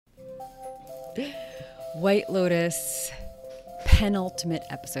White Lotus, penultimate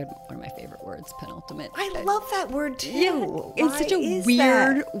episode. One of my favorite words, penultimate. I love that word too. Yeah, it's such a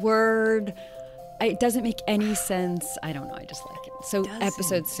weird word. It doesn't make any sense. I don't know. I just like it. So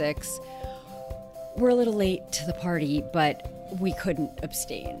episode 6, we're a little late to the party, but we couldn't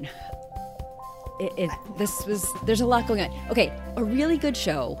abstain. There's a lot going on. Okay, a really good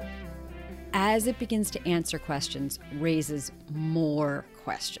show, as it begins to answer questions, raises more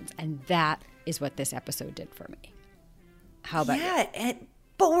questions. And that is what this episode did for me. How about you?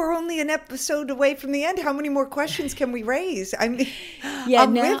 But we're only an episode away from the end. How many more questions can we raise? I mean,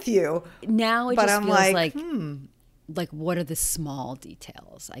 I'm with you. Now it just feels like what are the small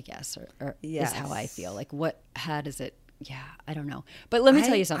details, I guess, or is how I feel. Like how does it, I don't know. But let me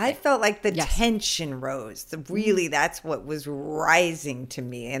tell you something. I felt like the tension rose. That's what was rising to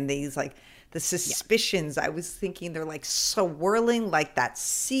me. And these the suspicions, I was thinking they're like swirling like that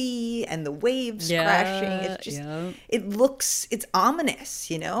sea and the waves crashing. It's just, it's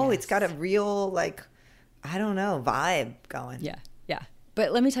ominous, Yes. It's got a real, I don't know, vibe going. Yeah.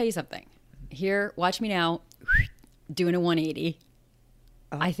 But let me tell you something. Here, watch me now, doing a 180.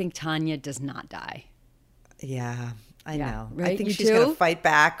 Oh. I think Tanya does not die. Yeah, I know. Right? I think she's going to fight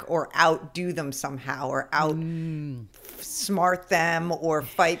back or outdo them somehow or outsmart them or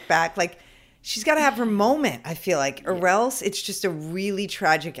fight back. She's got to have her moment, I feel like, or else it's just a really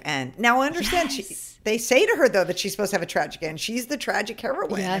tragic end. Now, I understand they say to her, though, that she's supposed to have a tragic end. She's the tragic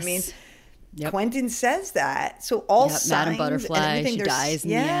heroine. Yes. I mean, Quentin says that. So all signs Madam Butterfly, and everything, she dies in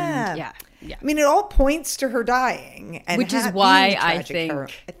the end. Yeah. I mean, it all points to her dying. And which is why I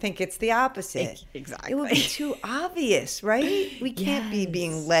think it's the opposite. Exactly. It would be too obvious, right? We can't be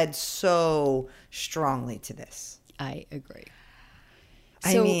being led so strongly to this. I agree.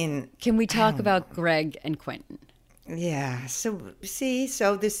 So, can we talk about Greg and Quentin? Yeah. So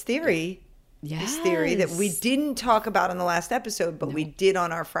this theory, that we didn't talk about in the last episode, but we did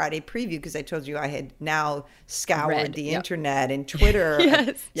on our Friday preview because I told you I had now scoured the internet and Twitter.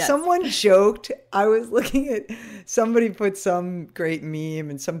 Yes. Someone joked. I was looking at somebody put some great meme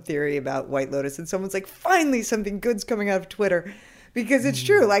and some theory about White Lotus, and someone's like, "Finally, something good's coming out of Twitter," because it's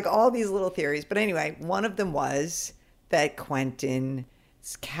true. Like all these little theories. But anyway, one of them was that Quentin.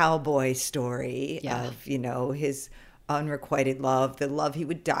 Cowboy story of his unrequited love, the love he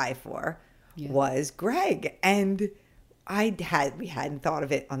would die for, was Greg. And we hadn't thought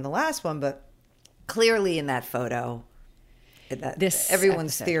of it on the last one, but clearly in that photo,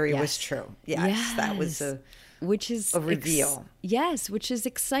 everyone's theory was true. Yes, that was a reveal. Which is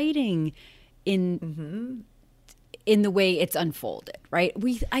exciting in the way it's unfolded, right?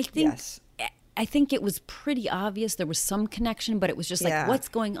 I think it was pretty obvious there was some connection, but it was just what's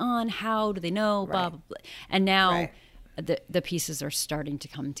going on? How do they know? Blah, blah, blah. And now the pieces are starting to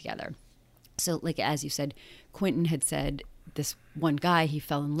come together. So as you said, Quentin had said this one guy he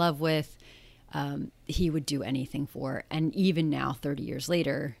fell in love with, he would do anything for. And even now, 30 years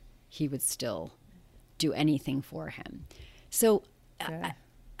later, he would still do anything for him. So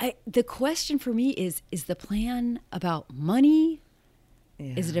the question for me is the plan about money?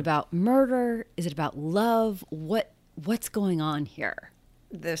 Yeah. Is it about murder? Is it about love? What's going on here?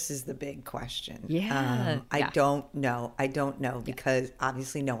 This is the big question. I don't know because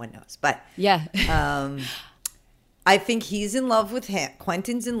obviously no one knows. But I think he's in love with him.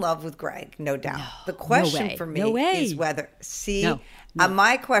 Quentin's in love with Greg, no doubt. The question for me is whether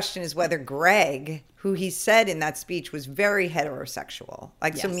my question is whether Greg, who he said in that speech was very heterosexual,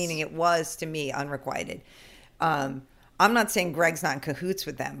 so meaning it was to me unrequited. I'm not saying Greg's not in cahoots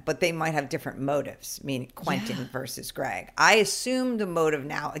with them, but they might have different motives, meaning Quentin versus Greg. I assume the motive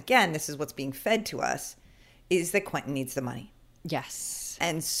now, again, this is what's being fed to us, is that Quentin needs the money. Yes.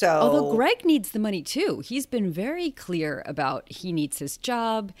 And so... Although Greg needs the money too. He's been very clear about he needs his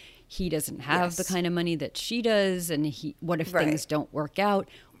job. He doesn't have the kind of money that she does. And what if things don't work out?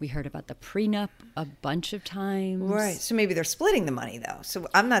 We heard about the prenup a bunch of times. Right. So maybe they're splitting the money though. So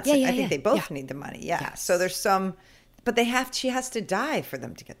I'm not saying... I think they both need the money. Yeah. Yes. So there's some... But she has to die for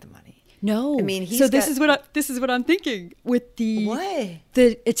them to get the money. No, I mean, this is what I'm thinking with the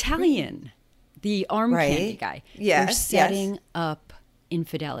Italian, the arm candy guy. They're setting up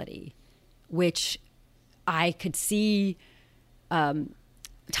infidelity, which I could see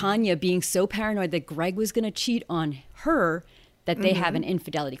Tanya being so paranoid that Greg was going to cheat on her that they have an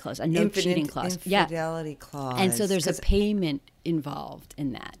infidelity clause, a no cheating clause. Infidelity clause, and so there's a payment involved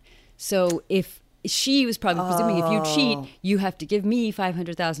in that. So if she was probably presuming if you cheat, you have to give me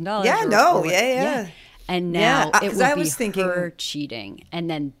 $500,000. Yeah, And now it would be her cheating. And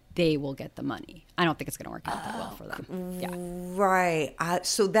then they will get the money. I don't think it's going to work out that well for them. Yeah. Right.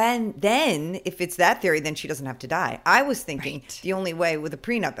 So then if it's that theory, then she doesn't have to die. I was thinking the only way with a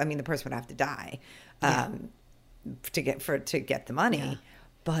prenup, I mean, the person would have to die to get the money. Yeah.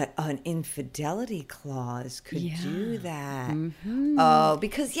 But an infidelity clause could do that. Mm-hmm. Oh,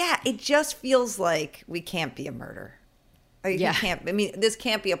 because it just feels like we can't be a murderer. This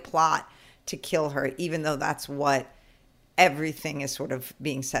can't be a plot to kill her, even though that's what everything is sort of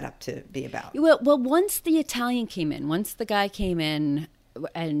being set up to be about. Well, once the Italian came in, once the guy came in,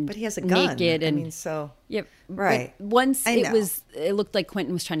 but he has a gun. Naked, and right. Once it looked like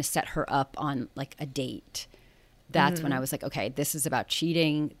Quentin was trying to set her up on like a date. That's when I was like, okay, this is about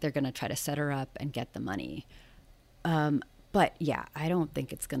cheating. They're going to try to set her up and get the money. But I don't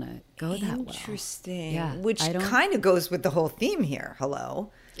think it's going to go that well. Interesting. Yeah, which kind of goes with the whole theme here.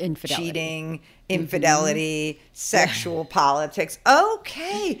 Hello. Infidelity. Cheating, infidelity, sexual politics.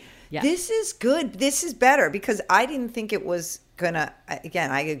 Okay. Yeah. This is good. This is better because I didn't think it was going to,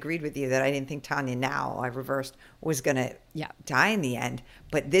 again, I agreed with you that I didn't think Tanya I reversed, was going to die in the end.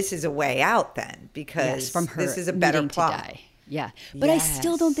 But this is a way out then because from her this is a better plot. To die. Yeah. But I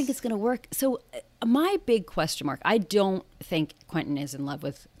still don't think it's going to work. So my big question mark, I don't think Quentin is in love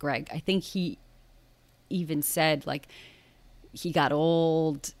with Greg. I think he even said like, he got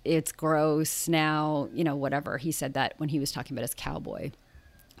old, it's gross now, whatever. He said that when he was talking about his cowboy.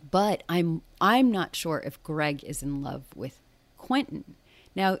 But I'm not sure if Greg is in love with Quentin.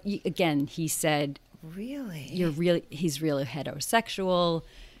 Now, again, he said, he's really heterosexual,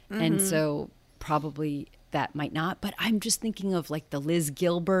 and so probably that might not. But I'm just thinking of like the Liz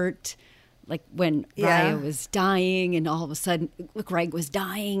Gilbert, like when Raya was dying, and all of a sudden Greg was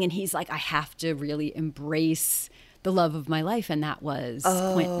dying, and he's like, I have to really embrace the love of my life, and that was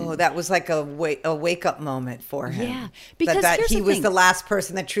Quentin. Oh, that was like a wake up moment for him. Yeah, because that he was the last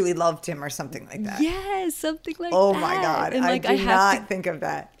person that truly loved him, or something like that. Yes, something like that. Oh my God, and I did not think of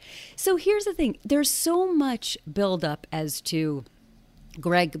that. So here's the thing: there's so much buildup as to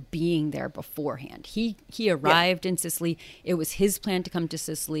Greg being there beforehand. He arrived in Sicily. It was his plan to come to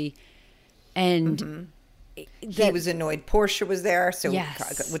Sicily, and. He was annoyed Portia was there, so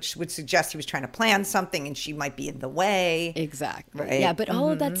which would suggest he was trying to plan something and she might be in the way. Exactly. Right? Yeah, but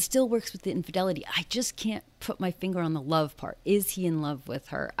all of that still works with the infidelity. I just can't put my finger on the love part. Is he in love with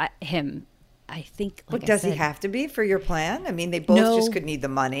her? Him. I think. But does he have to be for your plan? I mean, they both just could need the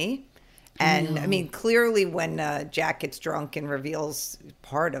money. And I mean, clearly when Jack gets drunk and reveals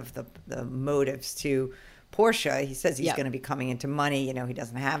part of the motives to Portia, he says he's going to be coming into money. He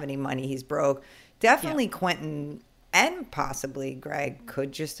doesn't have any money. He's broke. Definitely Quentin and possibly Greg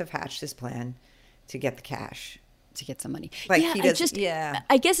could just have hatched this plan to get the cash. To get some money. Like I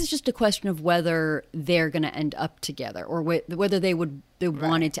guess it's just a question of whether they're going to end up together, or whether they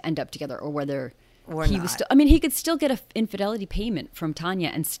wanted to end up together, or whether he was still. I mean, he could still get an infidelity payment from Tanya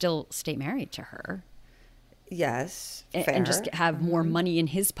and still stay married to her. Yes, fair. And just have more money in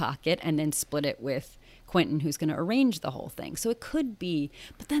his pocket, and then split it with Quentin, who's going to arrange the whole thing. So it could be,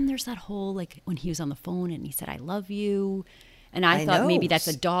 but then there's that whole, like, when he was on the phone and he said, I love you. And I thought maybe that's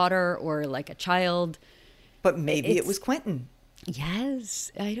a daughter or like a child. But maybe it was Quentin.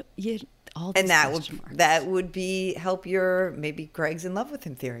 Yes. All and that would be help your, maybe Greg's in love with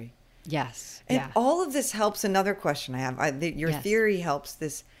him theory. Yes. And all of this helps another question I have. Your theory helps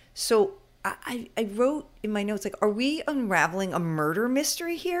this. So I wrote in my notes, like, are we unraveling a murder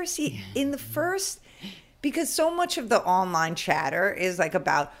mystery here? See, in the first... Because so much of the online chatter is like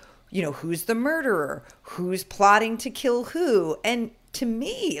about, who's the murderer, who's plotting to kill who. And to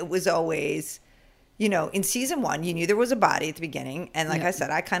me, it was always, in season 1, you knew there was a body at the beginning. And like I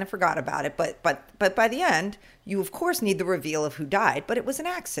said, I kind of forgot about it. But by the end, you, of course, need the reveal of who died. But it was an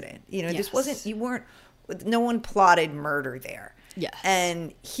accident. This wasn't, no one plotted murder there. Yes.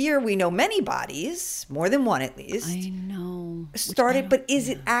 And here we know many bodies, more than one at least. I know. Started, but is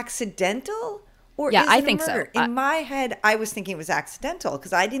it accidental? Or I think so. In my head, I was thinking it was accidental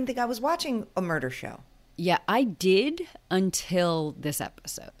because I didn't think I was watching a murder show. Yeah, I did until this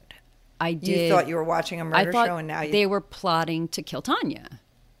episode. I did. You thought you were watching a murder show, and now they were plotting to kill Tanya.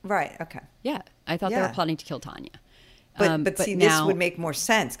 Right. Okay. Yeah, I thought they were plotting to kill Tanya. But see, now, this would make more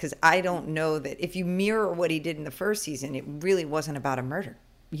sense because I don't know that if you mirror what he did in the first season, it really wasn't about a murder.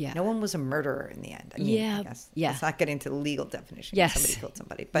 Yeah. No one was a murderer in the end. I mean, I guess. Yeah. Let's not get into the legal definition. Yes. Somebody killed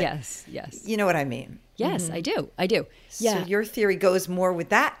somebody. But yes. You know what I mean? Yes, I do. Yeah. So your theory goes more with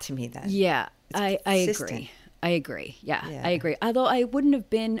that to me then. Yeah. I agree. Yeah, I agree. Although I would have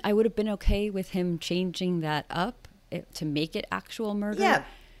been okay with him changing that up to make it actual murder. Yeah.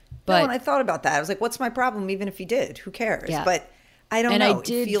 But and I thought about that. I was like, what's my problem even if he did? Who cares? Yeah. But I don't and know. I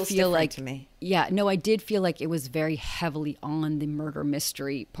did it feels feel different like to me. Yeah, no, I did feel like it was very heavily on the murder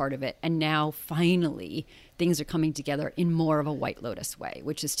mystery part of it, and now finally things are coming together in more of a White Lotus way,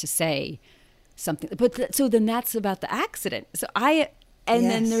 which is to say something. But so then that's about the accident.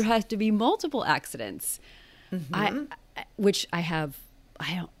 Then there has to be multiple accidents. Which I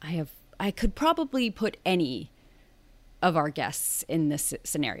could probably put any of our guests in this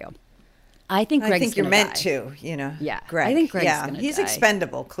scenario. I think you're meant die. to, you know. Yeah, Greg. I think Greg's going to die. He's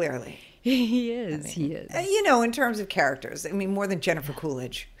expendable, clearly. He is. He is. You know, in terms of characters, I mean, more than Jennifer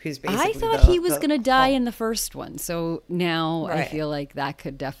Coolidge, who's basically. I thought he was going to die in the first one, so now I feel like that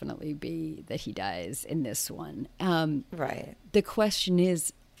could definitely be that he dies in this one. Right. The question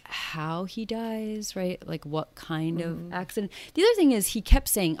is how he dies, right? Like what kind of accident. The other thing is he kept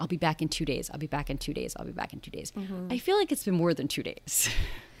saying, "I'll be back in 2 days. I'll be back in 2 days. I'll be back in 2 days." I feel like it's been more than 2 days.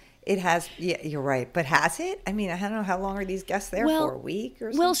 It has, yeah, you're right. But has it? I mean, I don't know, how long are these guests there for? A week or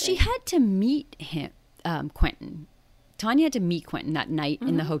something? Well, she had to meet him, Quentin. Tanya had to meet Quentin that night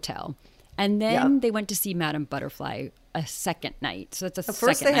in the hotel. And then they went to see Madame Butterfly a second night. So that's a second night.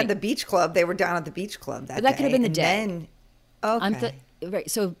 First they had the beach club. They were down at the beach club that day. That could have been the day. Then, okay.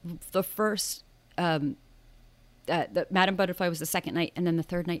 Right. So the first, the Madame Butterfly was the second night. And then the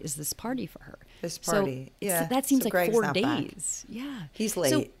third night is this party for her. This party. So that seems like Greg's 4 days. Back. Yeah. He's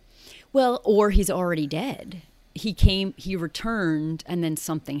late. Well, or he's already dead. He returned, and then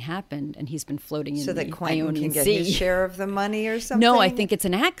something happened, and he's been floating in the Ionian Sea. So that Quentin can get his share of the money or something? No, I think it's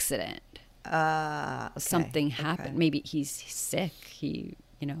an accident. Okay. Something happened. Maybe he's sick. He,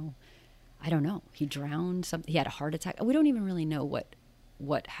 I don't know. He drowned. He had a heart attack. We don't even really know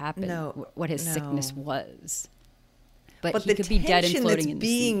what happened, what his sickness was. But he could be dead and floating in the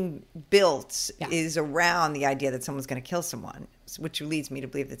sea. Being built is around the idea that someone's going to kill someone, which leads me to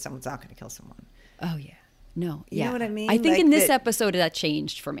believe that someone's not going to kill someone. Oh, yeah. No. You know what I mean? I think in this episode that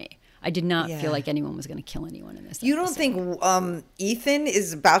changed for me. I did not feel like anyone was going to kill anyone in this episode. You don't think Ethan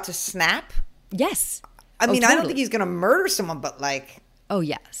is about to snap? Yes. I mean, totally. I don't think he's going to murder someone, but like... Oh,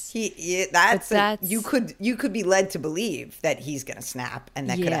 yes. You could be led to believe that he's going to snap and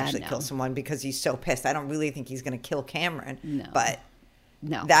that could actually kill someone because he's so pissed. I don't really think he's going to kill Cameron. No. But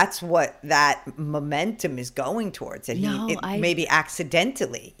that's what that momentum is going towards. Maybe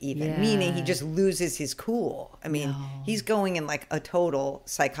accidentally even, meaning he just loses his cool. I mean, he's going in like a total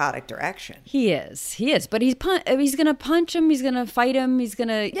psychotic direction. He is. But he's going to punch him. He's going to fight him. He's going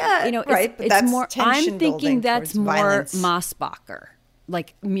to, right. But that's more, tension I'm thinking that's more violence. Mossbacher.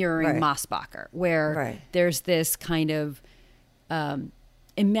 Like mirroring Mossbacher, where there's this kind of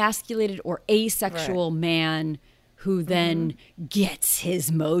emasculated or asexual man who then gets his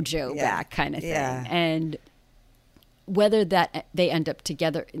mojo back, kind of thing. And whether that they end up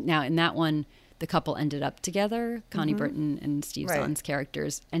together now in that one, the couple ended up together. Connie Britton and Steve Zahn's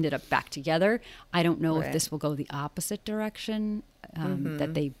characters ended up back together. I don't know if this will go the opposite direction,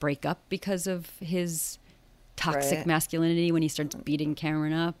 that they break up because of his toxic masculinity when he starts beating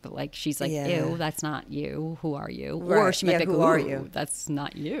Cameron up. Like she's like, ew, that's not you. Who are you? Or she might be like, who are you? That's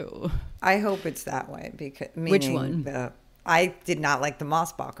not you. I hope it's that way because which one? I did not like the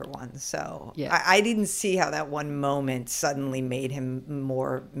Mossbacher one, so I didn't see how that one moment suddenly made him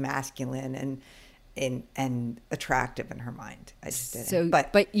more masculine and attractive in her mind. I just didn't. So,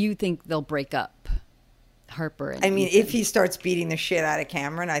 but you think they'll break up? Harper and Ethan. If he starts beating the shit out of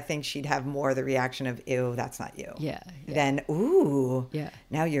Cameron, I think she'd have more of the reaction of, ew, that's not you. Then, ooh,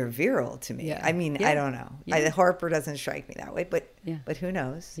 now you're virile to me. I mean, I don't know. Harper doesn't strike me that way, but who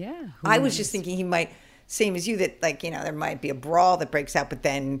knows? I was just thinking he might, same as you, that like, there might be a brawl that breaks out, but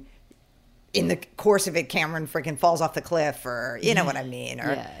then in the course of it, Cameron freaking falls off the cliff, or you know what I mean,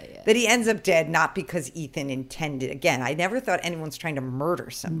 or that he ends up dead, not because Ethan intended. Again, I never thought anyone's trying to murder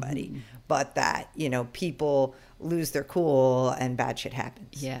somebody, but that people lose their cool and bad shit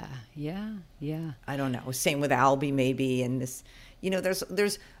happens. I don't know. Same with Albie, maybe, and this.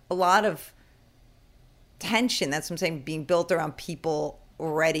 There's a lot of tension. That's what I'm saying, being built around people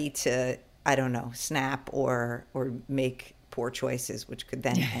ready to, I don't know, snap or make poor choices, which could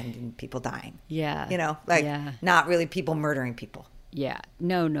then end in people dying. Not really people murdering people. No.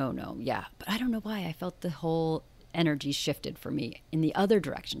 But I don't know why I felt the whole energy shifted for me in the other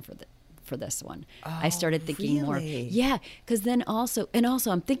direction for this one. I started thinking more. Because then also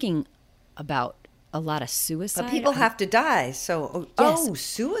I'm thinking about a lot of suicide. But people have to die. So,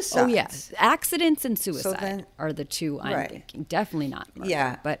 suicide. Oh, yeah. Accidents and suicide are the two I'm thinking. Definitely not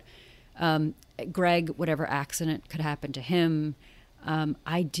murder. But Greg, whatever accident could happen to him,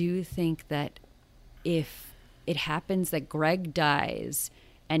 I do think that if it happens that Greg dies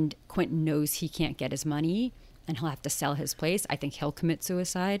and Quentin knows he can't get his money and he'll have to sell his place. I think he'll commit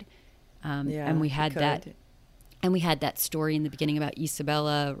suicide. And we had that. And we had that story in the beginning about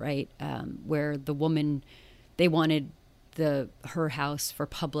Isabella, right, where the woman, they wanted her house for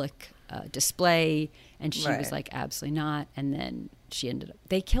public display, and she was like, absolutely not. And then she ended up,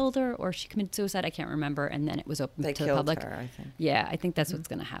 they killed her, or she committed suicide, I can't remember. And then it was open to the public. Her, I think. Yeah, I think that's what's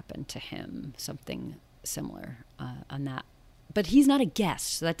going to happen to him, something similar on that. But he's not a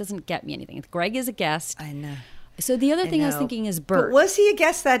guest, so that doesn't get me anything. Greg is a guest. I know. So the other thing I was thinking is Bert. But was he a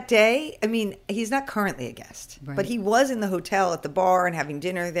guest that day? I mean, he's not currently a guest, but he was in the hotel at the bar and having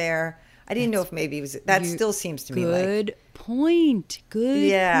dinner there. I didn't know if maybe he was. That still seems to me like good point. Good.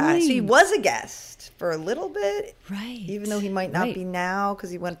 Yeah, point. so he was a guest for a little bit, right? Even though he might not be now because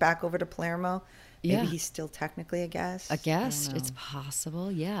he went back over to Palermo. Maybe he's still technically a guest. A guest, it's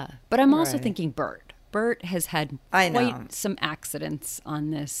possible. Yeah, but I'm also thinking Bert. Bert has had quite some accidents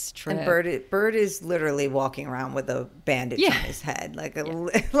on this trip. And Bert is literally walking around with a bandage on his head, like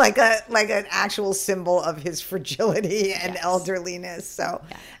an actual symbol of his fragility and elderliness. So,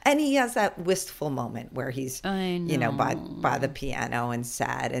 and he has that wistful moment where he's, by the piano and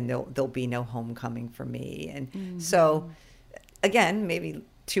sad, and there'll be no homecoming for me. And so, again, maybe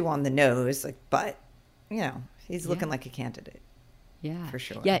too on the nose, but he's looking like a candidate. Yeah, for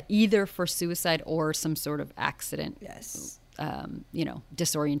sure. Yeah, either for suicide or some sort of accident. Yes.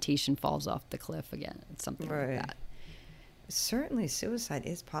 Disorientation, falls off the cliff again. Something like that. Certainly suicide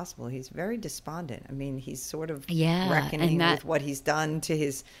is possible. He's very despondent. I mean, he's sort of reckoning with what he's done to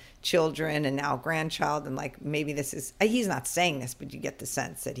his children and now grandchild. And maybe this is, he's not saying this, but you get the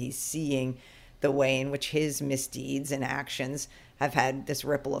sense that he's seeing the way in which his misdeeds and actions have had this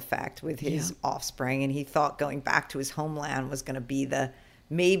ripple effect with his offspring. And he thought going back to his homeland was going to be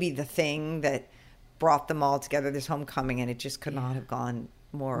maybe the thing that brought them all together, this homecoming, and it just could not have gone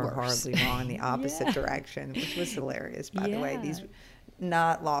more horribly wrong in the opposite direction, which was hilarious, by the way. These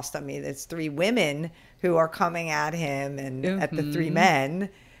not lost on me. There's 3 women who are coming at him and at the 3 men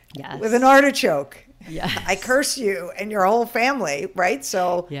with an artichoke. Yes. I curse you and your whole family, right?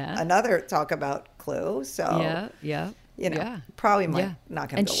 So another talk about clue. So probably not going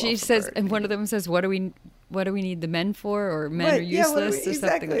to. And go she well for says, Bert. and one of them says, "What do we need the men for? Or men are useless, or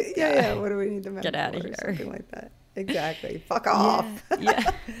something like that." Yeah. What do we need the men for? Get out of here. Something like that. Exactly. Fuck off.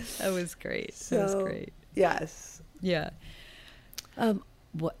 Yeah. That was great. That was great. Yes. Yeah.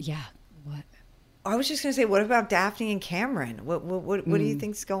 What? Yeah. What? I was just going to say, what about Daphne and Cameron? What do you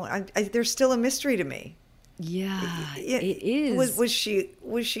think's going on? There's still a mystery to me. Yeah, it is. Was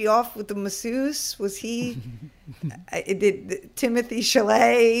she off with the masseuse? Was he? Did Timothy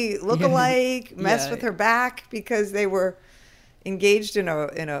Chalamet look alike mess with her back because they were engaged in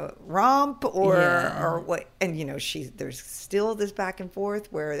a romp or what? And there's still this back and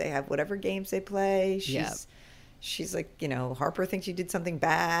forth where they have whatever games they play. She's like, Harper thinks you did something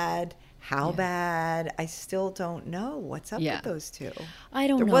bad. How bad? I still don't know what's up with those two. I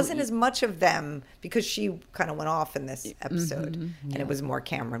don't know. There wasn't as much of them because she kind of went off in this episode, and it was more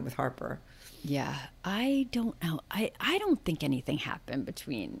Cameron with Harper. Yeah, I don't know. I don't think anything happened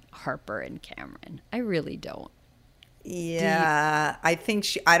between Harper and Cameron. I really don't. Yeah, I think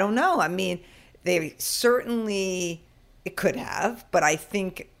I don't know. I mean, they certainly, it could have, but I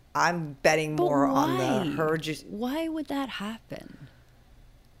think I'm betting more on her just. Why would that happen?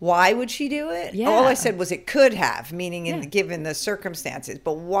 Why would she do it? Yeah. All I said was it could have, meaning given the circumstances.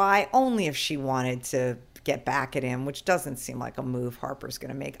 But why? Only if she wanted to get back at him, which doesn't seem like a move Harper's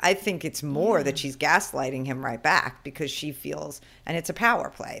going to make. I think it's more that she's gaslighting him right back because she feels, and it's a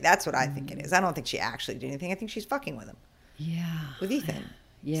power play. That's what I think it is. I don't think she actually did anything. I think she's fucking with him. Yeah. With Ethan.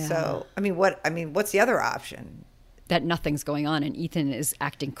 Yeah. So, what's the other option? That nothing's going on and Ethan is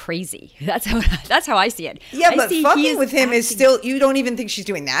acting crazy. That's how I see it. Yeah, but fucking with him is still, you don't even think she's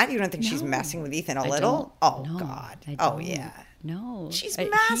doing that? You don't think she's messing with Ethan a little? Oh, no, God. Oh, yeah. No. She's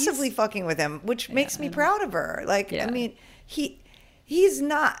massively fucking with him, which makes me proud of her. He's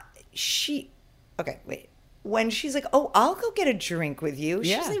not, okay, wait. When she's like, oh, I'll go get a drink with you.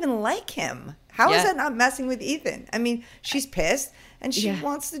 She doesn't even like him. How is that not messing with Ethan? I mean, she's pissed and she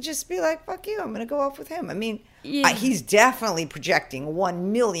wants to just be like, fuck you, I'm going to go off with him. I mean, he's definitely projecting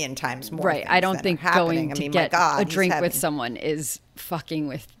 1 million times more. Right. I don't think going to get a drink with someone is fucking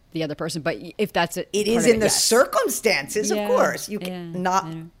with the other person. But if that's it is in the circumstances, of course. You can not,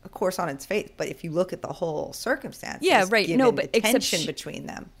 of course, on its face. But if you look at the whole circumstances, no, but the tension between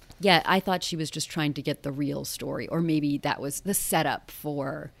them. Yeah, I thought she was just trying to get the real story, or maybe that was the setup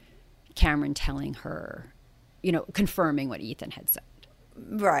for Cameron telling her, confirming what Ethan had said.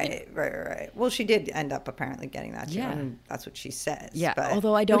 Right. Well, she did end up apparently getting that too, and that's what she says. Yeah, but,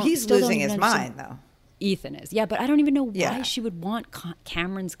 although I don't. He's losing his mind, though. Ethan is. Yeah, but I don't even know why Yeah. she would want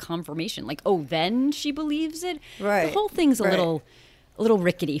Cameron's confirmation. Like, oh, then she believes it? Right. The whole thing's a Right. little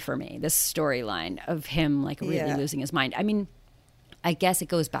rickety for me, this storyline of him like really Yeah. losing his mind. I mean, I guess it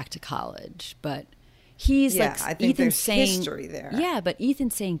goes back to college, but he's Yeah, like I think Ethan there's saying history there. Yeah, but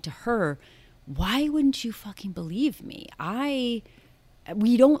Ethan saying to her, "Why wouldn't you fucking believe me?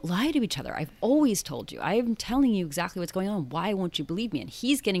 We don't lie to each other. I've always told you. I'm telling you exactly what's going on. Why won't you believe me?" And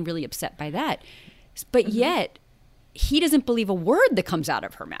he's getting really upset by that. But yet he doesn't believe a word that comes out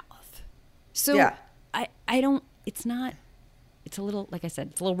of her mouth. So Yeah. I don't, it's a little, like I said,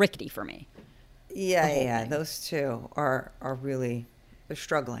 it's a little rickety for me. Yeah. Those two are really, they're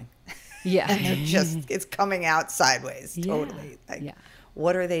struggling. Yeah. And it's coming out sideways. Yeah. Totally. Like, Yeah.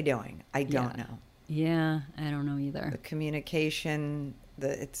 what are they doing? I don't Yeah. know. Yeah, I don't know either. The communication,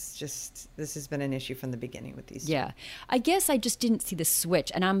 this has been an issue from the beginning with these two. Yeah. I guess I just didn't see the switch,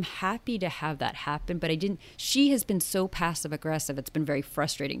 and I'm happy to have that happen, but she has been so passive aggressive. It's been very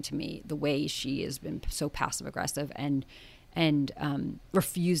frustrating to me, the way she has been so passive aggressive and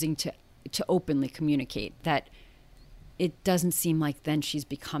refusing to openly communicate, that it doesn't seem like then she's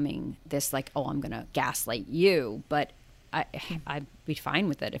becoming this like, oh, I'm going to gaslight you, but I'd be fine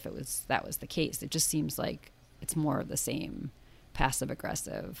with it if that was the case. It just seems like it's more of the same, passive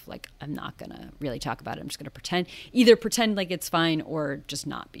aggressive. Like, I'm not gonna really talk about it. I'm just gonna pretend like it's fine, or just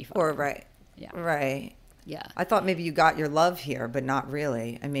not be fine. Or right. Yeah. Right. Yeah. I thought maybe you got your love here, but not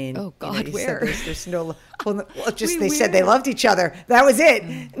really. I mean, Oh God, you where? said there's no. Well, they said they loved each other. That was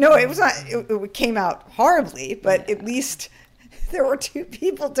it. No, it was not. It came out horribly, but at least there were two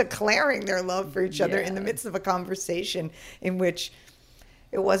people declaring their love for each other in the midst of a conversation in which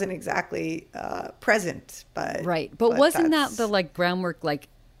it wasn't exactly present. But right. But wasn't that the like groundwork? Like,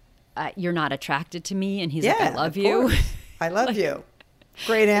 you're not attracted to me, and he's like, I love you. Course. I love you.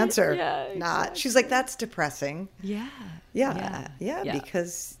 Great answer. Yeah, Not. exactly. She's like, that's depressing. Yeah. Yeah,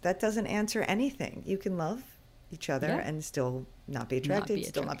 because that doesn't answer anything. You can love each other and still not be attracted,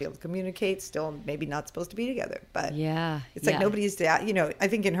 still not be able to communicate, still maybe not supposed to be together. But it's like nobody's doubt. I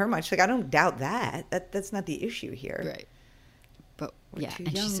think in her mind, she's like, I don't doubt that. That's not the issue here. Right. But We're too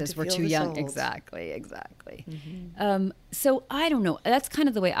and she young says to we're feel too this young. old. Exactly. So I don't know. That's kind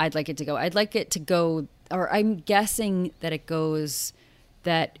of the way I'd like it to go. I'd like it to go, or I'm guessing that it goes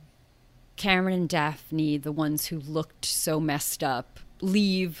that Cameron and Daphne, the ones who looked so messed up,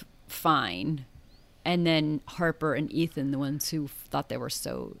 leave fine. And then Harper and Ethan, the ones who thought they were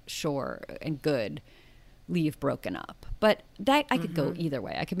so sure and good, leave broken up. But that I could go either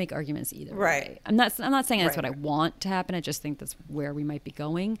way. I could make arguments either way. I'm not saying that's what I want to happen. I just think that's where we might be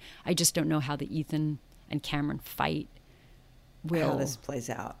going. I just don't know how the Ethan and Cameron fight How this plays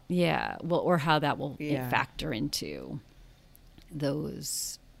out. Yeah. Well, or how that will factor into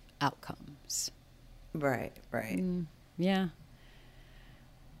those outcomes. Right. Yeah.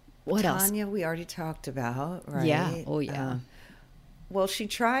 What else? Tanya, we already talked about, right? Yeah. Oh, yeah. Well, she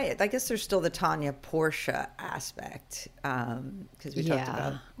tried. I guess there's still the Tanya Portia aspect, because we talked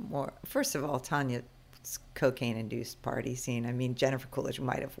about more. First of all, Tanya's cocaine-induced party scene. I mean, Jennifer Coolidge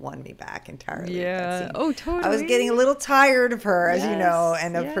might have won me back entirely. with that scene. Oh, totally. I was getting a little tired of her, as you know,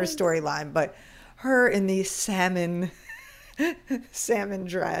 and of her storyline. But her in the salmon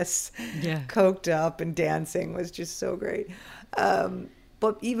dress, coked up and dancing was just so great.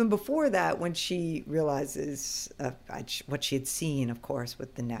 But even before that, when she realizes what she had seen, of course,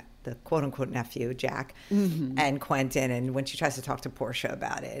 with the quote-unquote nephew, Jack, and Quentin, and when she tries to talk to Portia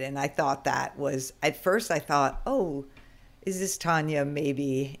about it. And I thought that was, at first I thought, oh, is this Tanya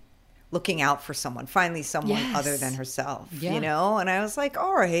maybe looking out for someone, finally someone other than herself, And I was like,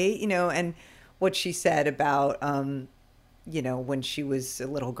 all right, and what she said about, when she was a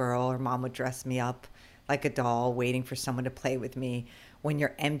little girl, her mom would dress me up like a doll, waiting for someone to play with me. When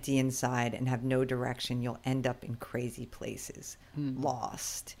you're empty inside and have no direction, you'll end up in crazy places,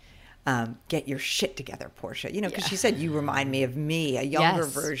 lost. Get your shit together, Portia. Because she said, you remind me of me, a younger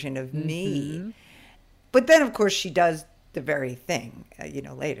version of me. But then, of course, she does the very thing.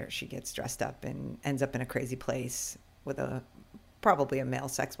 Later, she gets dressed up and ends up in a crazy place with probably a male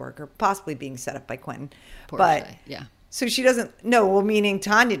sex worker, possibly being set up by Quentin. Portia, So she doesn't meaning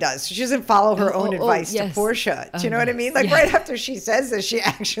Tanya does. She doesn't follow her own advice to Portia. Do you know what I mean? Like right after she says this, she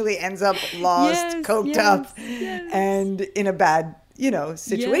actually ends up lost, coked up, and in a bad,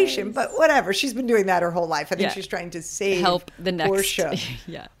 situation. But whatever. She's been doing that her whole life. I think she's trying to help the next Portia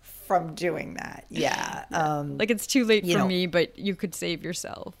from doing that. Like it's too late for me, but you could save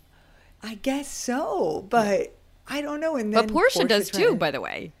yourself. I guess so, but I don't know. And then but Portia does too, by the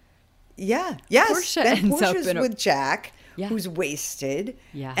way. Yeah. Yes. Portia then ends Portia's up with Jack, who's wasted.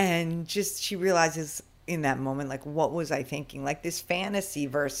 Yeah. And she realizes in that moment, like, what was I thinking? Like, this fantasy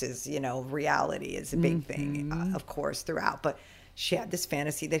versus, reality is a big thing, of course, throughout. But she had this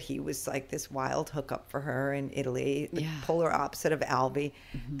fantasy that he was like this wild hookup for her in Italy, the polar opposite of Albie.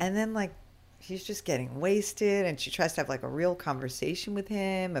 And then, like, she's just getting wasted, and she tries to have like a real conversation with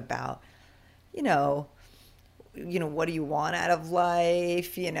him about, what do you want out of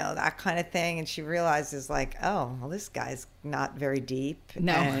life, that kind of thing. And she realizes, like, oh, well, this guy's not very deep,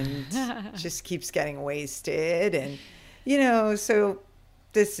 and just keeps getting wasted. And, so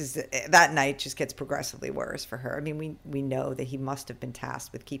this is, that night just gets progressively worse for her. I mean, we know that he must have been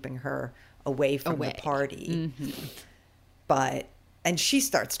tasked with keeping her away from the party. And she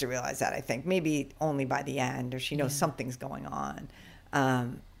starts to realize that, I think, maybe only by the end, or she knows something's going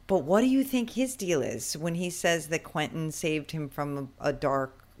on. But what do you think his deal is when he says that Quentin saved him from a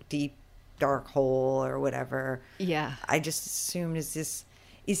deep, dark hole or whatever? Yeah. I just assumed, is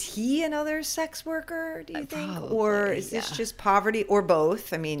he another sex worker, do you think? Probably, or is this just poverty, or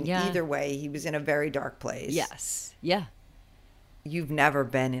both? I mean, either way, he was in a very dark place. Yes. Yeah. You've never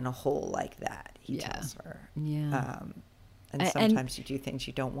been in a hole like that, he tells her. Yeah. And sometimes you do things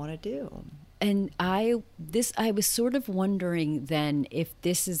you don't want to do. And I was sort of wondering then if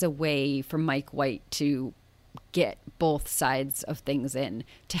this is a way for Mike White to get both sides of things in,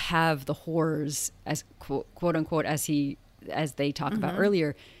 to have the whores, as quote unquote, as they talk about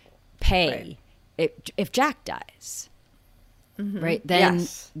earlier, pay if Jack dies, right?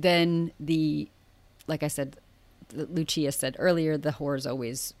 Then like I said, Lucia said earlier, the whores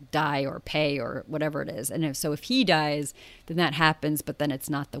always die or pay or whatever it is. And if he dies, then that happens, but then it's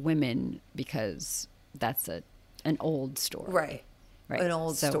not the women, because that's an old story. Right. An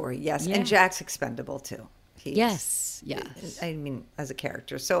old story, yes. Yeah. And Jack's expendable too. Yes. I mean, as a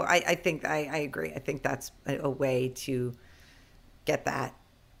character. So I think, I agree. I think that's a way to get that,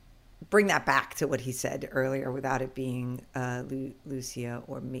 bring that back to what he said earlier without it being Lucia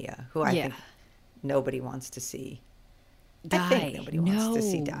or Mia, who I think nobody wants to see die. I think nobody wants to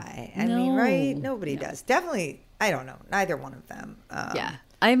see die. I mean, right? Nobody does. Definitely, I don't know. Neither one of them.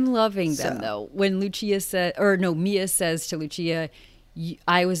 I'm loving them, though. When Mia says to Lucia,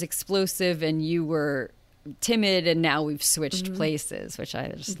 I was explosive and you were timid, and now we've switched places, which I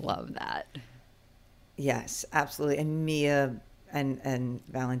just love that. Yes, absolutely. And Mia and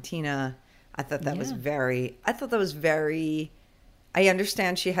Valentina, I thought that was very, I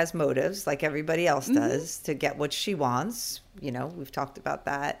understand she has motives like everybody else does to get what she wants. We've talked about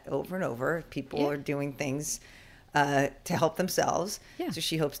that over and over. People are doing things to help themselves. Yeah. So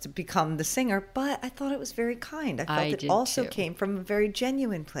she hopes to become the singer. But I thought it was very kind. I felt it also came from a very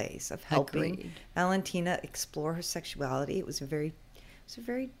genuine place of helping Valentina explore her sexuality. It was a very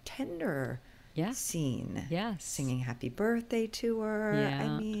tender scene. Yes. Singing happy birthday to her. Yeah.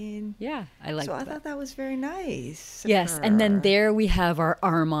 I mean. Yeah, I like that. So I thought that was very nice. Yes, and then there we have our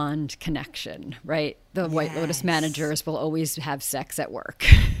Armand connection, right? The White Lotus managers will always have sex at work.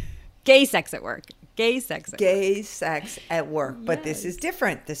 Gay sex at work. Gay sex at work. But this is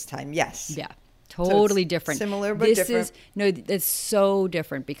different this time, yes. Yeah, totally different. Similar but different. It's so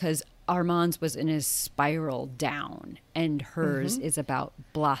different, because Armand's was in his spiral down, and hers is about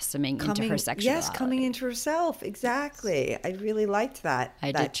blossoming into her sexuality. Yes, coming into herself. Exactly. I really liked that.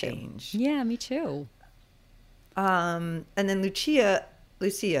 I did too. Change. Yeah, me too. And then Lucia,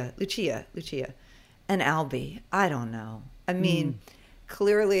 and Albie. I don't know. I mean,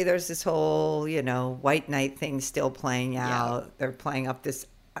 clearly there's this whole, white knight thing still playing out. Yeah. They're playing up this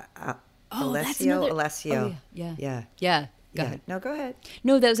Alessio. Yeah. Go ahead. No, go ahead.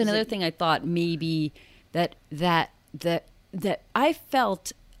 No, that was another thing I thought maybe that I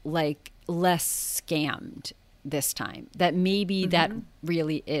felt like less scammed this time. That maybe that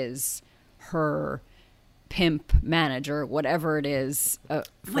really is her pimp manager, whatever it is. Oh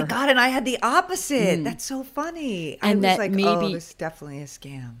my God, and I had the opposite. That's so funny. And I was like, maybe, this is definitely a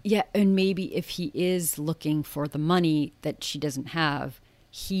scam. Yeah, and maybe if he is looking for the money that she doesn't have,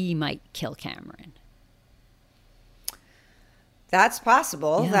 he might kill Cameron. That's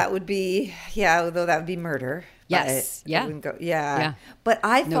possible. Yeah. That would be, although that would be murder. Yes. Yeah. Yeah. But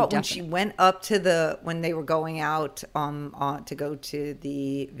I thought when she went up to when they were going out to go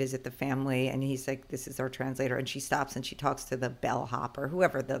to visit the family, and he's like, this is our translator, and she stops and she talks to the bellhopper,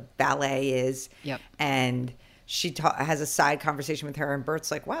 whoever the ballet is. Yep. And she has a side conversation with her, and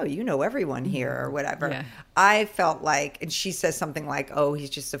Bert's like, wow, you know everyone here or whatever. Yeah. I felt like, and she says something like, oh, he's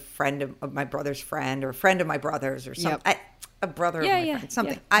just a friend of my brother's friend, or a friend of my brother's, or something. Yep. A brother of my friend,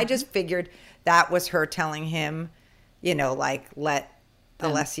 something. Yeah. I just figured that was her telling him, let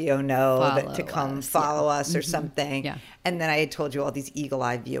Alessio know to come follow us or something. Yeah. And then I had told you all these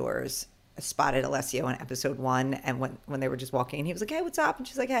eagle-eyed viewers spotted Alessio in episode 1, and when they were just walking, and he was like, "Hey, what's up?" And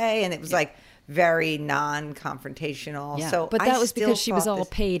she's like, "Hey," and it was like very non-confrontational. Yeah. So, but that was because she was all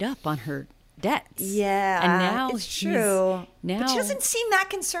paid up on her debts. Yeah, and now it's true. Now but she doesn't seem that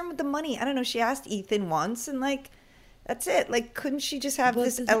concerned with the money. I don't know. She asked Ethan once, and like, that's it. Like, couldn't she just have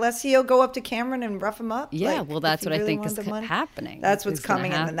this Alessio go up to Cameron and rough him up? Yeah, like, well, that's what I think is happening. That's what's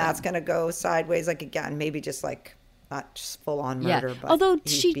coming, and then that's going to go sideways. Like again, maybe just like not just full on murder. But although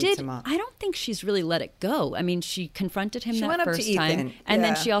she did, I don't think she's really let it go. I mean, she confronted him that first time, and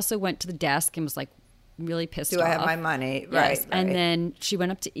then she also went to the desk and was like really pissed off. Do I have my money? Right. And then she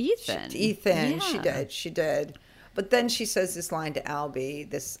went up to Ethan. She did. But then she says this line to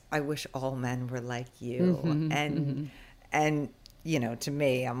Albie, I wish all men were like you. And you know, to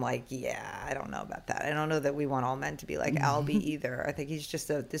me, I'm like, yeah, I don't know about that. I don't know that we want all men to be like Albie either. I think he's just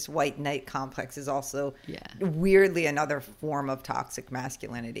this white knight complex is also weirdly another form of toxic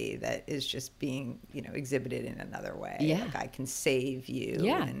masculinity that is just being, you know, exhibited in another way. Yeah. Like, I can save you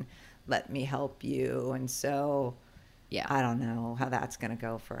and let me help you. And so I don't know how that's going to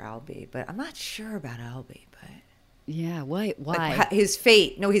go for Albie, but I'm not sure about Albie, but yeah, why? Like his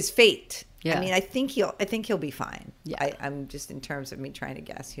fate. Yeah. I mean, I think he'll be fine. Yeah. I'm just, in terms of me trying to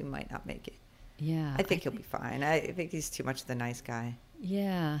guess who might not make it. Yeah. I think he'll be fine. I think he's too much of the nice guy.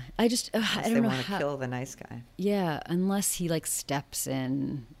 Yeah. I just, I don't know they want to kill the nice guy. Yeah. Unless he like steps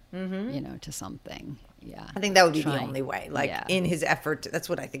in, you know, to something. Yeah. I think that would be the only way. Like in his effort, that's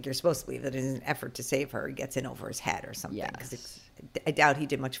what I think you're supposed to believe, that in an effort to save her, he gets in over his head or something. Because I doubt he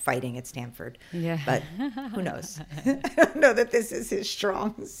did much fighting at Stanford. Yeah. But who knows? I don't know that this is his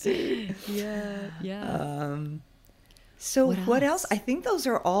strong suit. Yeah. So what else? I think those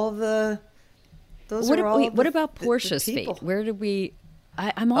are all the. What about Portia's fate? Where did we?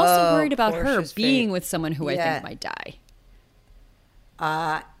 I'm also worried about Portia's her being with someone who I think might die.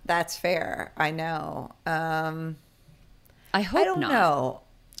 That's fair. I know. I hope not. I don't know.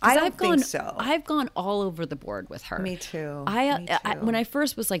 I don't think so. I've gone all over the board with her. Me too. When I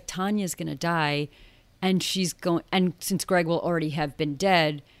first was like, Tanya's going to die, and she's going, and since Greg will already have been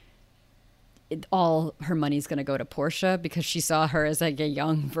dead, all her money's going to go to Portia because she saw her as like a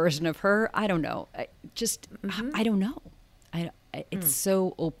young version of her. I don't know. I don't know. It's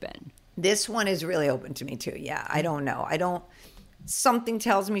so open. This one is really open to me too. Yeah, I don't know. Something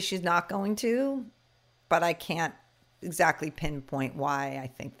tells me she's not going to, but I can't exactly pinpoint why I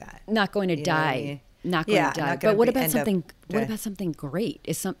think that. Not going to die. Not going to die. But what about something? What about something great?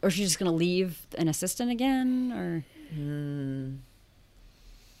 Or is she just going to leave an assistant again? Or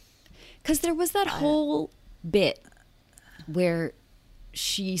because there was that whole bit where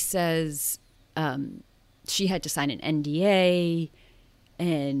she says she had to sign an NDA.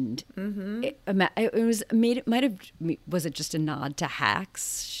 And was it just a nod to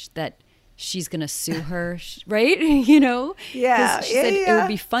Hacks that she's going to sue her, right? You know? Yeah. She said it would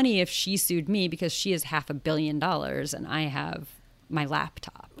be funny if she sued me because she has $500 million and I have my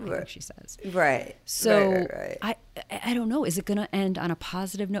laptop, I think she says. Right. So right. I don't know. Is it going to end on a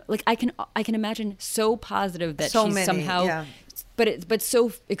positive note? Like I can imagine so positive that she's somehow... But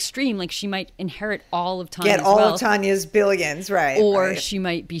so extreme, like she might inherit all of Tanya's wealth. Get all of Tanya's billions, right. Or she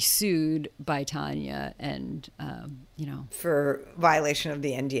might be sued by Tanya and, for violation of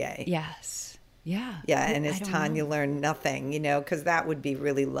the NDA. Yes. Yeah. Yeah, and has Tanya learned nothing, because that would be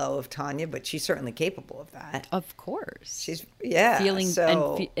really low of Tanya, but she's certainly capable of that. Of course. She's,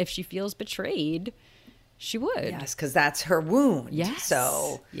 if she feels betrayed, she would. Yes, because that's her wound. Yes.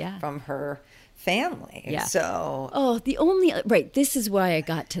 So, from her family. Yeah. So this is why I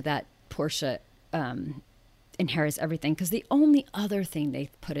got to that Portia inherits everything, because the only other thing they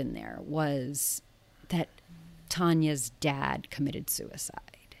put in there was that Tanya's dad committed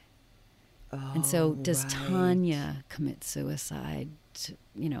suicide. And so does Tanya commit suicide,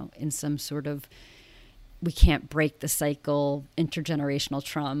 in some sort of, we can't break the cycle, intergenerational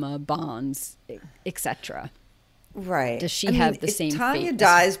trauma, bonds, etc. Right. Does she have the same fate? If Tanya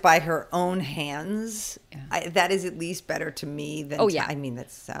dies by her own hands, that is at least better to me than...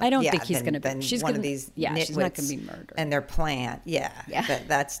 that's... I don't think he's going to be... She's one of these she's not going to be murdered. And their plan. Yeah.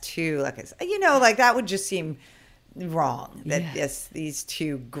 That's too... Like I said, that would just seem wrong. That these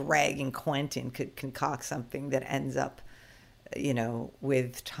two, Greg and Quentin, could concoct something that ends up,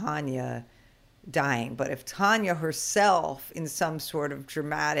 with Tanya dying. But if Tanya herself, in some sort of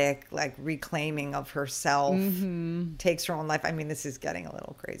dramatic reclaiming of herself, takes her own life, this is getting a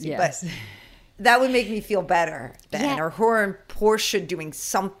little crazy, but that would make me feel better then. Or her and Portia doing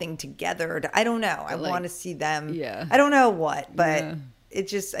something together. I don't know. I want to see them. I don't know what, but it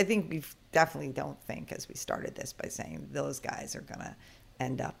just, I think we definitely don't think, as we started this by saying, those guys are gonna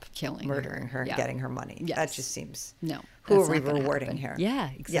end up killing murdering her and getting her money. Yes. That just seems... No. Who are we rewarding here?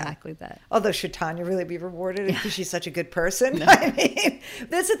 Yeah, exactly that. Although, should Tanya really be rewarded because she's such a good person? No. I mean,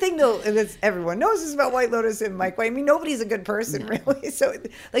 that's the thing, though. Everyone knows this about White Lotus and Mike White. I mean, nobody's a good person, really. So,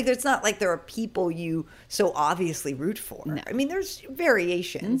 like, it's not like there are people you so obviously root for. No. I mean, there's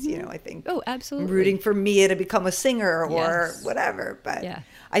variations, you know, I think. Oh, absolutely. I'm rooting for Mia to become a singer or whatever. But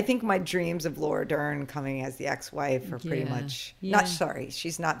I think my dreams of Laura Dern coming as the ex-wife are pretty much... Not, sorry,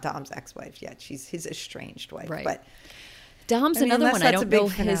 she's not Dom's ex-wife yet. She's his estranged wife. Right. But... Dom's another one. I don't know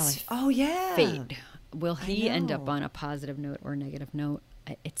his fate. Will he end up on a positive note or a negative note?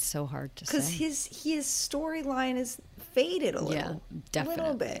 It's so hard to say. Because his storyline is faded a little. Yeah, definitely. A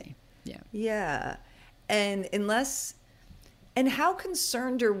little bit. Yeah. Yeah. And unless... And how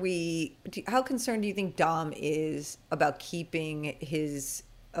concerned do you think Dom is about keeping his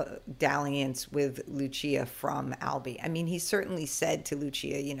dalliance with Lucia from Albie? I mean, he certainly said to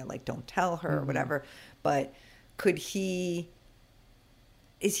Lucia, you know, like, don't tell her or whatever, but... do you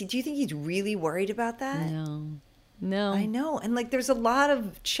think he's really worried about that? No. I know. And like, there's a lot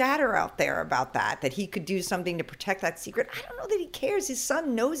of chatter out there about that he could do something to protect that secret. I don't know that he cares. His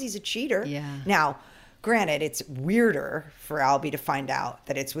son knows he's a cheater. Yeah. Now, granted, it's weirder for Albie to find out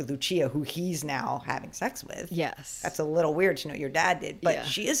that it's with Lucia, who he's now having sex with. Yes. That's a little weird to know your dad did, but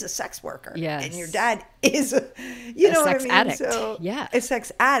she is a sex worker. Yes. And your dad is a sex addict. So, yeah. A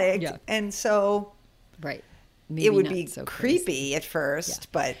sex addict. Yeah. And so... Right. Maybe it would be so creepy at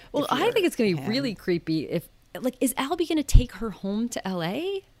first, but... Well, I think it's going to be really creepy if... Like, is Albie going to take her home to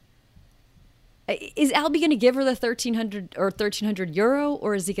L.A.? Is Albie going to give her the €1,300,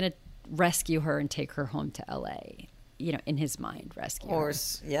 or is he going to rescue her and take her home to L.A.? You know, in his mind, rescue her.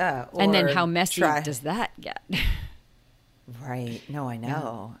 And then how messy does that get? Right. No, I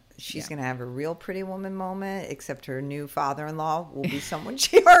know. She's going to have a real Pretty Woman moment, except her new father-in-law will be someone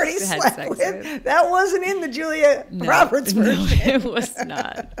she already slept with. That wasn't in the Julia Roberts version. No, it was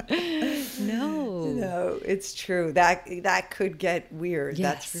not. No, it's true. That could get weird.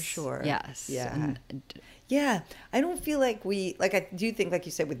 Yes. That's for sure. Yes. Yeah. Yeah, I don't feel like I do think, like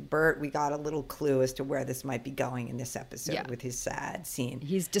you said, with Bert, we got a little clue as to where this might be going in this episode with his sad scene.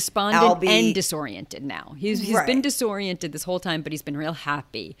 He's despondent and disoriented now. He's been disoriented this whole time, but he's been real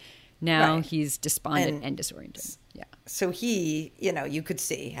happy. Now he's despondent and disoriented. Yeah. So he, you could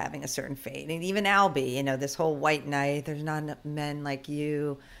see having a certain fate. And even Albie, this whole white knight, there's not enough men like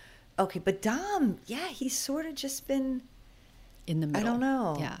you. Okay, but Dom, he's sort of just been... in the middle. I don't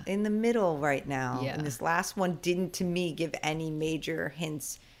know. Yeah. In the middle right now. Yeah. And this last one didn't, to me, give any major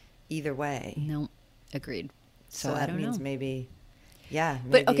hints either way. No, agreed. So that means maybe,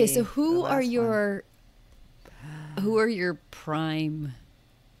 But okay, so who are your prime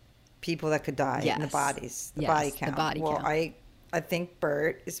people that could die in the bodies, the body count? The body count. I think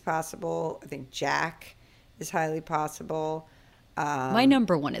Bert is possible. I think Jack is highly possible. My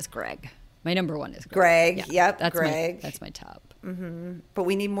number one is Greg. Greg. Yeah, Yep, that's Greg. That's my top. Mm-hmm. But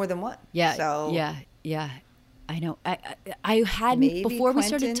we need more than one. Yeah. So yeah. I know. I hadn't maybe before Quentin,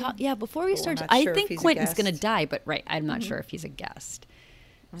 we started talking. Yeah, before we started. I think Quentin's going to die, but I'm not sure if he's a guest.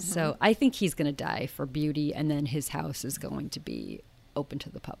 So I think he's going to die for beauty, and then his house is going to be open to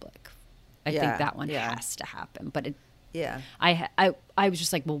the public. I think that one has to happen. But I was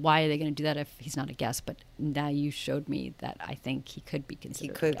just like, well, why are they going to do that if he's not a guest? But now you showed me that I think he could be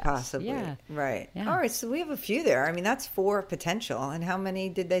considered. He could a guest. possibly. Yeah. Right. Yeah. All right. So we have a few there. I mean, that's 4 potential. And how many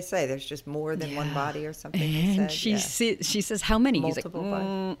did they say? There's just more than one body or something. And she says, how many? Multiple He's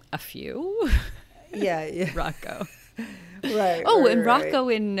like, a few. Yeah. Rocco. Right. Oh, right, and right. Rocco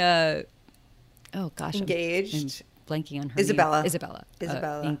in. Engaged. I'm blanking on her Isabella. name. Isabella.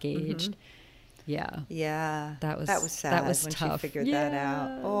 Engaged. Yeah. Yeah. That was sad. That was when tough. She figured that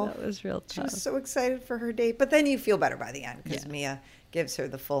out. Oh, that was real tough. She was so excited for her date. But then you feel better by the end because Mia gives her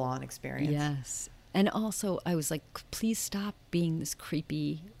the full-on experience. Yes. And also, I was like, please stop being this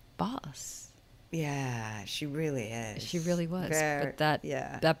creepy boss. Yeah, she really is. She really was. But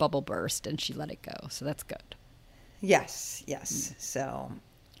that bubble burst and she let it go. So that's good. Yes.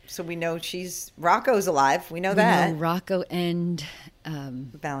 So we know Rocco's alive. We know that. Rocco and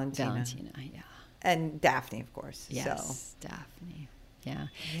Valentina, yeah. And Daphne, of course. Yes, so. Daphne. Yeah.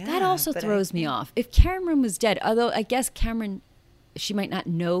 That also throws me off. If Cameron was dead, although I guess she might not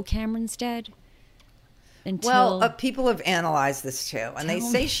know Cameron's dead until... Well, people have analyzed this too. And they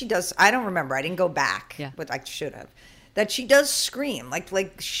say she does... I don't remember. I didn't go back, but I should have. That she does scream,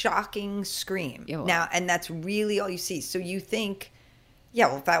 like shocking scream. Yeah, well. Now, and that's really all you see. So you think... Yeah,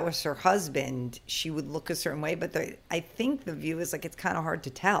 well, if that was her husband, she would look a certain way. But I think the view is like it's kind of hard to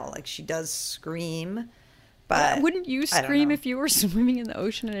tell. Like she does scream, But wouldn't you scream if you were swimming in the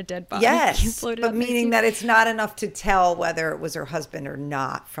ocean and a dead body? Yes, but meaning that it's not enough to tell whether it was her husband or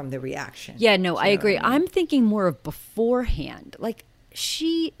not from the reaction. Yeah, no, I agree. I mean? I'm thinking more of beforehand. Like,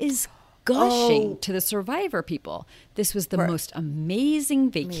 she is gushing to the Survivor people. This was the most amazing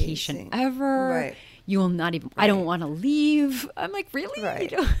vacation ever. Right. You will not even, I don't want to leave. I'm like, really?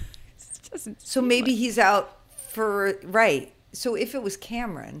 Right. You know, it doesn't so maybe he's out for, So if it was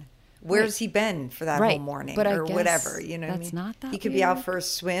Cameron, where's he been for that whole morning or whatever? You know what I mean? That's not that He could be out for a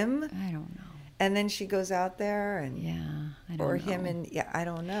swim. I don't know. And then she goes out there and I don't know. Or him and I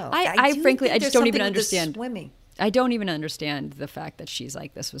don't know. I frankly, I just don't even understand swimming. I don't even understand the fact that she's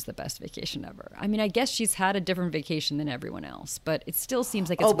like, this was the best vacation ever. I mean, I guess she's had a different vacation than everyone else, but it still seems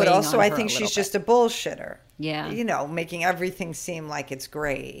like it's but also on I her think a she's bit. just a bullshitter. Yeah. You know, making everything seem like it's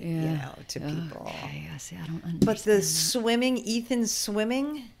great, you know, to people. Okay, I see. I don't understand. But the swimming, Ethan's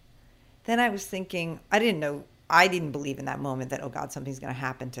swimming, then I was thinking, I didn't believe in that moment that, oh God, something's going to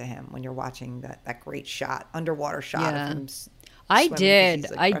happen to him when you're watching that great shot, underwater shot of him. I did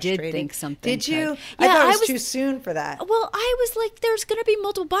think something. Did you? Yeah, I thought it was too soon for that. Well, I was like, there's going to be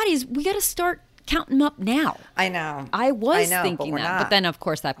multiple bodies. We got to start counting them up now. I know. I was thinking that. But then, of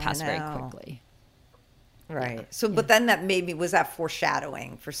course, that passed very quickly. Right. So, but then that maybe was that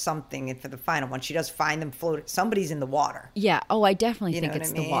foreshadowing for something and for the final one. She does find them floating. Somebody's in the water. Yeah. Oh, I definitely think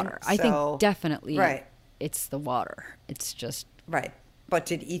it's the water. I think definitely it's the water. It's just. Right. But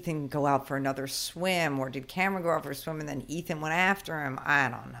did Ethan go out for another swim, or did Cameron go out for a swim and then Ethan went after him? I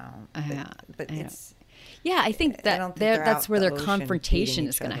don't know. But it's. Yeah, I think that's where their confrontation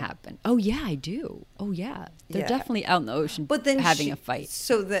is going to happen. Oh yeah, I do. Oh yeah, they're definitely out in the ocean, but then having a fight,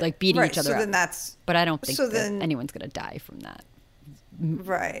 like beating each other up. Then that's. But I don't think that anyone's going to die from that.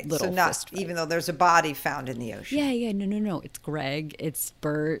 Right. So not even though there's a body found in the ocean. Yeah. No. It's Greg. It's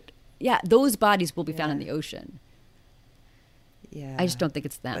Bert. Yeah, those bodies will be found in the ocean. Yeah, I just don't think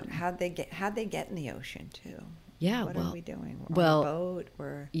it's them. But how'd they get in the ocean too? Yeah, what are we doing? We're on a boat?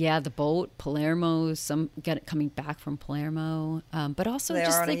 The boat. Palermo. Some coming back from Palermo, but also they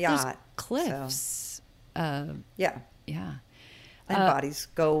just are on like a yacht, those cliffs. Yeah. And bodies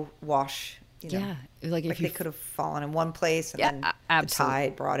go wash. You know, like if they could have fallen in one place and then the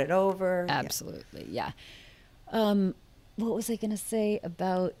tide brought it over. Absolutely, yeah. What was I going to say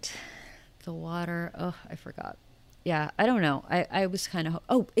about the water? Oh, I forgot. Yeah, I don't know. I was kind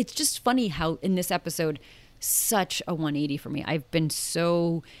of... it's just funny how in this episode, such a 180 for me. I've been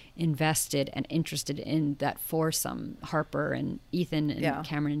so invested and interested in that foursome, Harper and Ethan and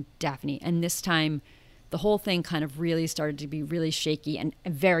Cameron and Daphne. And this time, the whole thing kind of really started to be really shaky and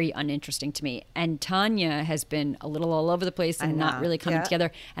very uninteresting to me. And Tanya has been a little all over the place and not really coming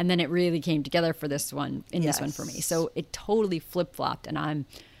together. And then it really came together for this one, this one for me. So it totally flip-flopped, and I'm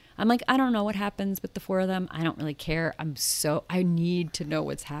like, I don't know what happens with the four of them. I don't really care. I need to know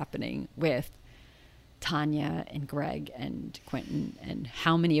what's happening with Tanya and Greg and Quentin and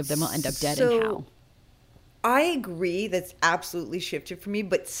how many of them will end up dead and how. I agree. That's absolutely shifted for me.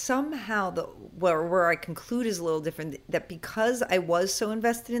 But somehow where I conclude is a little different. That because I was so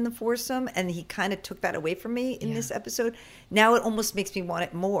invested in the foursome and he kind of took that away from me in this episode, now it almost makes me want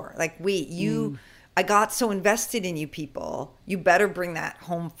it more. Like, I got so invested in you people. You better bring that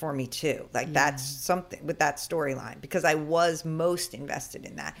home for me too. Like that's something with that storyline because I was most invested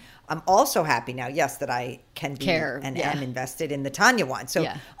in that. I'm also happy now, that I can be and am invested in the Tanya one. So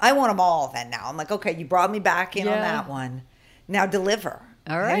I want them all then now. I'm like, okay, you brought me back in on that one. Now deliver.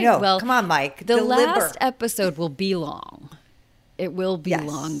 All right. Well, come on, Mike. The last episode will be long. It will be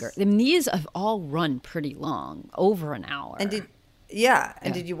longer. I mean, these have all run pretty long, over an hour. And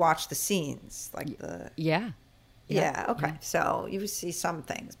did you watch the scenes? Like the okay. Yeah. So you see some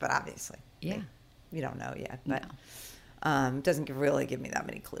things, but obviously we don't know yet. But doesn't really give me that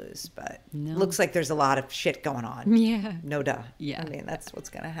many clues. But looks like there's a lot of shit going on. Yeah. No duh. Yeah. I mean, that's what's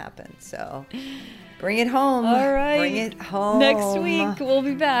going to happen. So bring it home. All right. Bring it home. Next week, we'll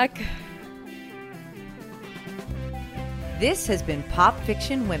be back. This has been Pop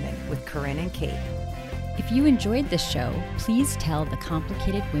Fiction Women with Corinne and Kate. If you enjoyed this show, please tell the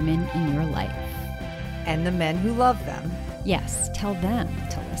complicated women in your life. And the men who love them. Yes, tell them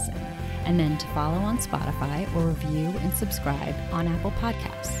to listen. And then to follow on Spotify or review and subscribe on Apple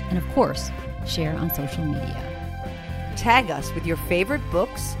Podcasts. And of course, share on social media. Tag us with your favorite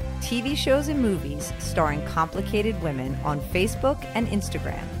books, TV shows, and movies starring complicated women on Facebook and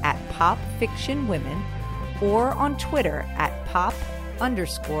Instagram at Pop Fiction Women or on Twitter at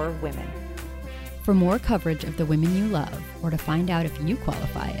pop_women. For more coverage of the women you love, or to find out if you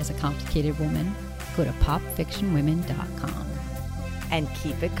qualify as a complicated woman, go to popfictionwomen.com. And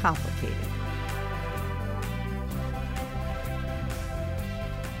keep it complicated.